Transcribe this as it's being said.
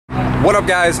What up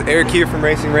guys, Eric here from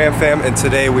Racingramfam, and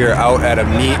today we are out at a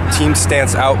meet,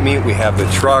 TeamStanceOut meet. We have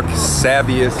the truck,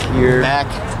 Savvy is here.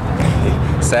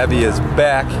 Savvy is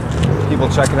back. People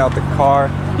checking out the car.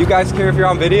 You guys care if you're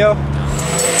on video?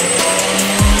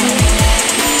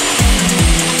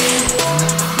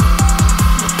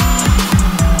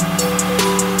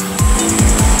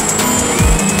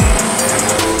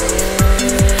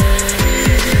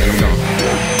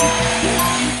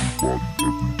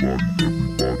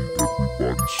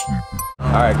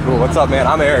 Alright, cool. What's up, man?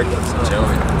 I'm Eric.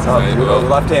 Chilling. What's up, dude?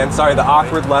 Left hand. Sorry, the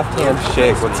awkward left hand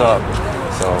shake. What's up?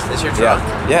 So, it's your truck?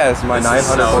 Yeah, it's my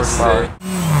 900 horsepower.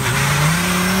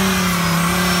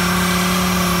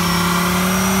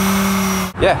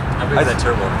 Yeah. How big is that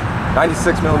turbo?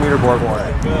 96 millimeter Borg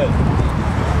warning. Good.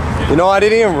 You know, I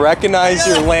didn't even recognize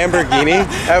your Lamborghini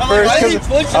at first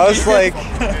because I was like,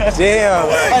 damn.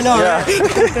 I know. Yeah.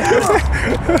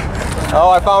 Oh,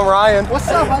 I found Ryan. What's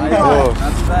up? How you doing? Cool.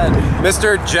 That's bad.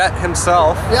 Mr. Jet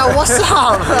himself. Yeah, what's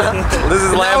up? This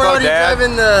is Lambo Dad.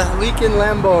 Driving the leaking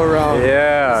Lambo around.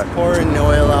 Yeah. Just pouring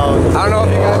oil out. I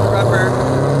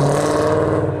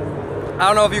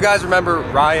don't know if you guys remember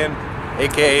Ryan,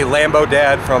 aka Lambo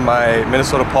Dad from my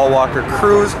Minnesota Paul Walker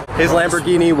cruise. His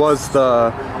Lamborghini was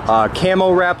the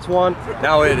camo wrapped one.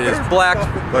 Now it is black.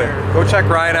 But go check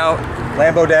Ryan out.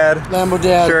 Lambo Dad. Lambo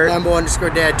Dad. Shirt.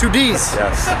 Lambo_Dad. 2 Ds.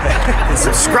 Yes. And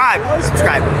subscribe.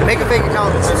 Subscribe. Make a fake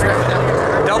account and subscribe to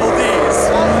that. Double D's.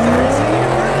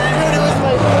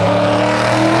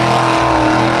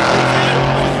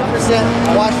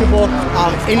 Washable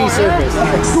on any surface.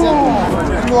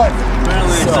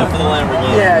 Except for the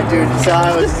Lamborghini. Yeah, dude. So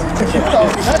I was.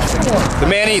 The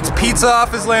man eats pizza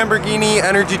off his Lamborghini,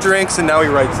 energy drinks, and now he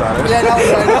writes on it. Yeah, that was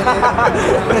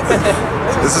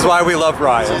right. This is why we love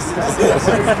Ryan. This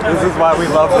is why we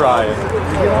love Ryan.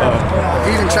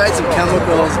 He even tried some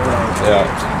chemicals. Yeah.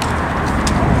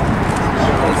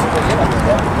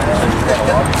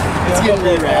 It's getting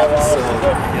rewrapped. So.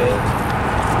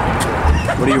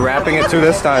 What are you wrapping it to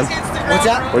this time? What's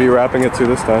that? What are you wrapping it to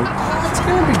this time? It's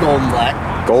gonna be golden black.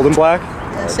 Golden black?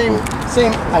 Same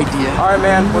idea. All right,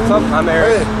 man. What's up? I'm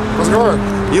Eric. Hey, what's going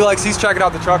on? He's checking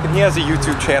out the truck, and he has a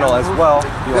YouTube channel as well.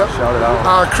 You want to shout it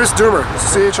out? Chris Doomer.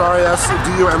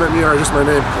 CHRISDUMMER, just my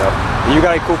name. Yep. You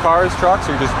got any cool cars, trucks,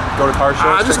 or you just go to car shows?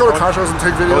 I just go to car shows and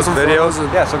take videos.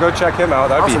 Yeah, so go check him out.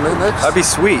 That'd be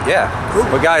sweet. Yeah. Cool.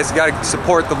 But guys, you gotta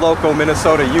support the local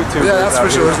Minnesota YouTubers. Yeah, that's for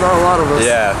sure. There's not a lot of us.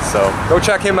 Yeah. So go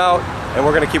check him out, and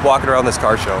we're gonna keep walking around this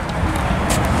car show.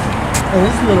 Oh,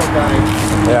 this little guy.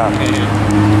 Yeah.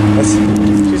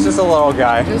 She's just a little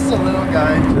guy. Just a little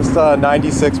guy. Just a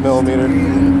 96 millimeter.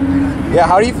 Yeah,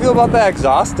 how do you feel about that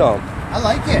exhaust dump? I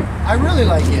like it. I really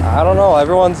like it. I don't know.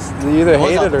 Everyone's either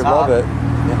hate it or love it.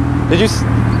 Yeah. Did you?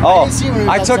 Oh,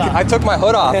 I took my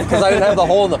hood off because I didn't have the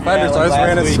hole in the fender, so I just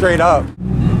ran it straight up.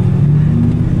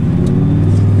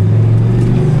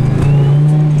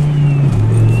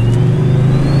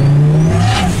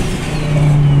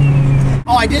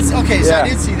 Oh, I did. Okay, so I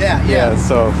did see that. Yeah.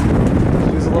 So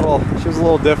she was a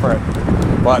little different,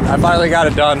 but I finally got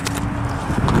it done.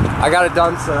 I got it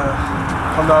done. So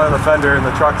come down in the fender, and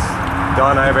the truck's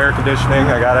done. I have air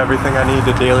conditioning. I got everything I need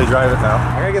to daily drive it now.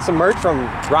 I gotta get some merch from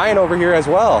Ryan over here as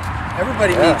well.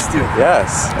 Everybody needs to.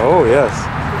 Yes. Oh yes.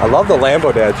 I love the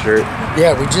Lambo Dad shirt.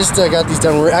 Yeah, we just got these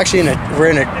done. We're actually in a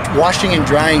washing and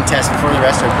drying test before the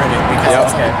rest are printed because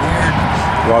it's like weird.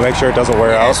 You want to make sure it doesn't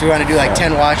wear out? So we want to do like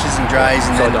 10 washes and dries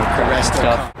and then the rest of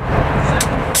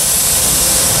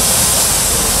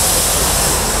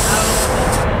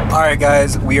Alright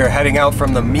guys, we are heading out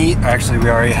from the meet. Actually, we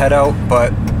already head out,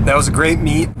 but that was a great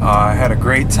meet. I had a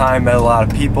great time, met a lot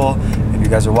of people. If you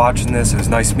guys are watching this, it was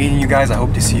nice meeting you guys. I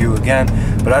hope to see you again.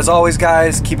 But as always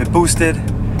guys, keep it boosted,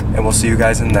 and we'll see you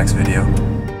guys in the next video.